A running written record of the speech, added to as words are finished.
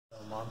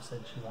Mom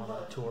said she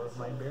wanted a tour of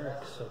my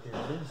barracks, so here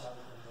it is.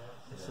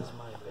 This is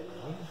my bay,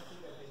 and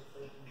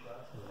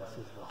this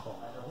is the hall.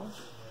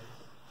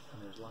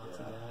 And there's lots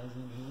of guys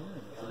in here,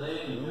 and it's a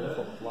room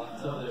full of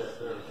lots of us,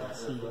 so you can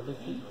see other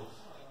people.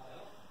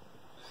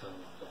 So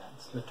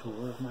that's the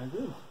tour of my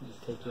room. I'll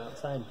just take you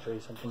outside and show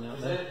you something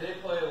out there. They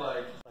play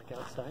like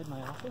Outside my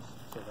office,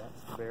 so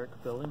that's the barrack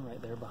building right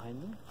there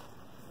behind me.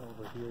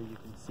 Over here you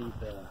can see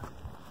the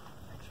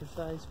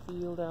exercise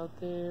field out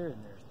there, and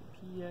there's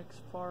the PX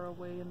far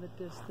away in the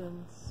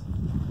distance.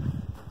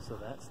 So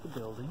that's the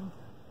building,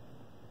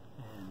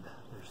 and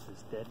there's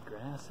this dead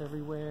grass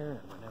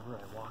everywhere, and whenever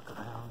I walk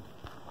around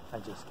I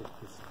just get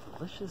this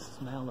delicious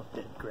smell of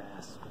dead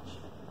grass, which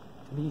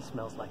to me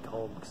smells like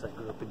home because I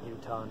grew up in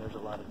Utah and there's a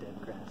lot of dead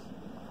grass.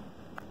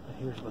 But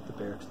here's what the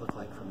barracks look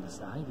like from the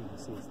side. You can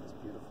see it's this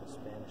beautiful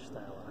Spanish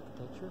style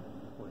architecture,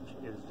 which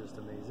is just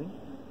amazing.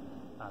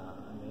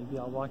 Maybe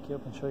I'll walk you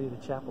up and show you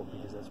the chapel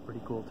because that's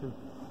pretty cool too.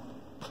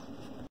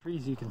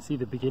 Trees, you can see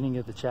the beginning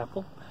of the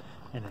chapel,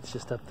 and it's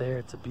just up there.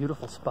 It's a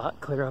beautiful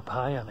spot, clear up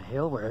high on a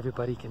hill where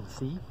everybody can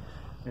see.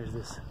 There's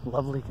this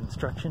lovely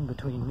construction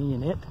between me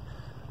and it.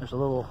 There's a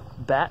little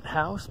bat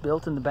house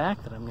built in the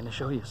back that I'm going to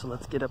show you, so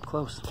let's get up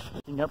close.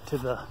 Looking up to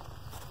the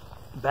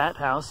bat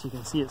house, you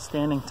can see it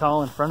standing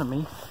tall in front of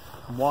me.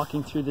 I'm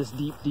walking through this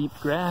deep, deep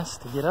grass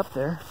to get up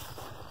there,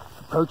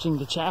 approaching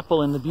the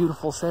chapel in the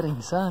beautiful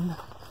setting sun.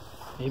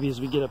 Maybe as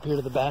we get up here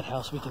to the bat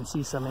house, we can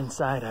see some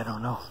inside. I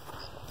don't know.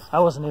 I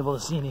wasn't able to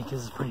see any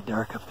because it's pretty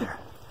dark up there.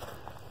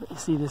 But you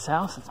see this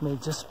house? It's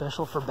made just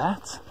special for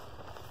bats.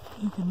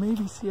 You can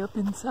maybe see up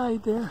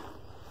inside there.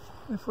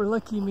 If we're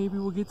lucky, maybe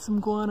we'll get some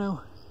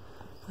guano.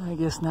 I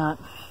guess not.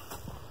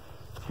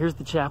 Here's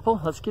the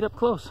chapel. Let's get up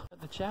close.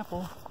 At the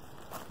chapel,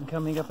 I'm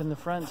coming up in the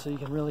front so you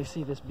can really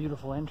see this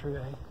beautiful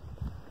entryway.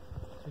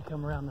 As we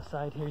come around the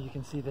side here, you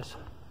can see this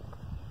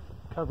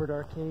covered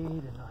arcade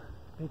and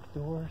big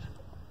doors.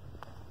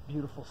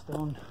 Beautiful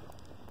stone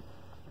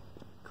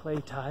clay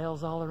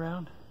tiles all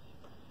around.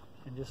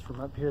 And just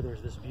from up here,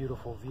 there's this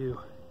beautiful view.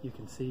 You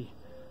can see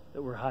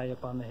that we're high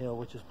up on the hill,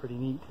 which is pretty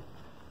neat.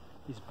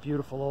 These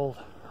beautiful old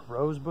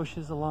rose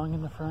bushes along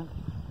in the front.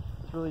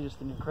 It's really just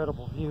an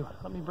incredible view.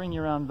 Let me bring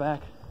you around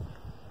back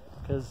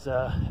because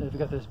they've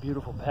got this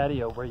beautiful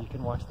patio where you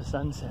can watch the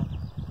sunset.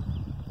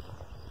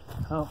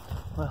 Oh,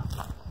 well,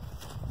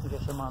 I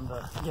guess I'm on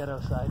the ghetto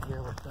side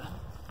here with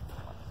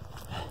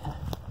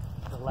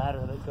the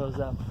ladder that goes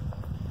up.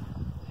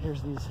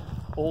 Here's these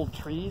old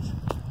trees,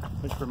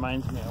 which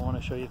reminds me, I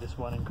want to show you this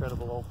one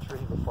incredible old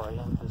tree before I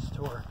end this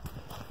tour.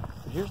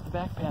 But here's the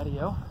back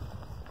patio.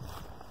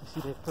 You see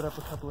they've put up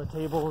a couple of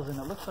tables, and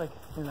it looks like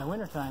in the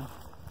wintertime,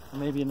 or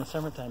maybe in the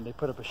summertime, they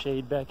put up a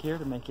shade back here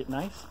to make it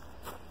nice.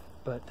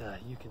 But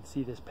you can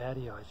see this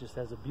patio. It just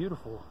has a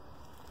beautiful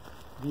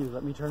view.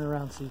 Let me turn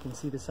around so you can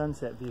see the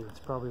sunset view. It's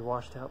probably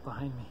washed out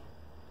behind me.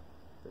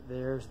 But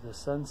there's the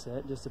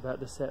sunset, just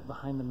about to set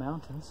behind the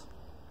mountains.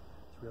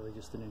 It's really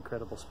just an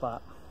incredible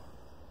spot.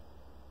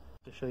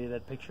 To show you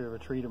that picture of a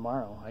tree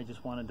tomorrow, I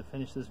just wanted to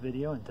finish this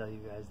video and tell you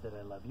guys that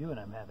I love you and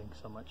I'm having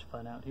so much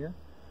fun out here.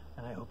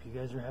 And I hope you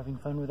guys are having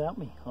fun without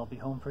me. I'll be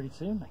home pretty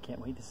soon. I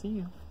can't wait to see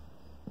you.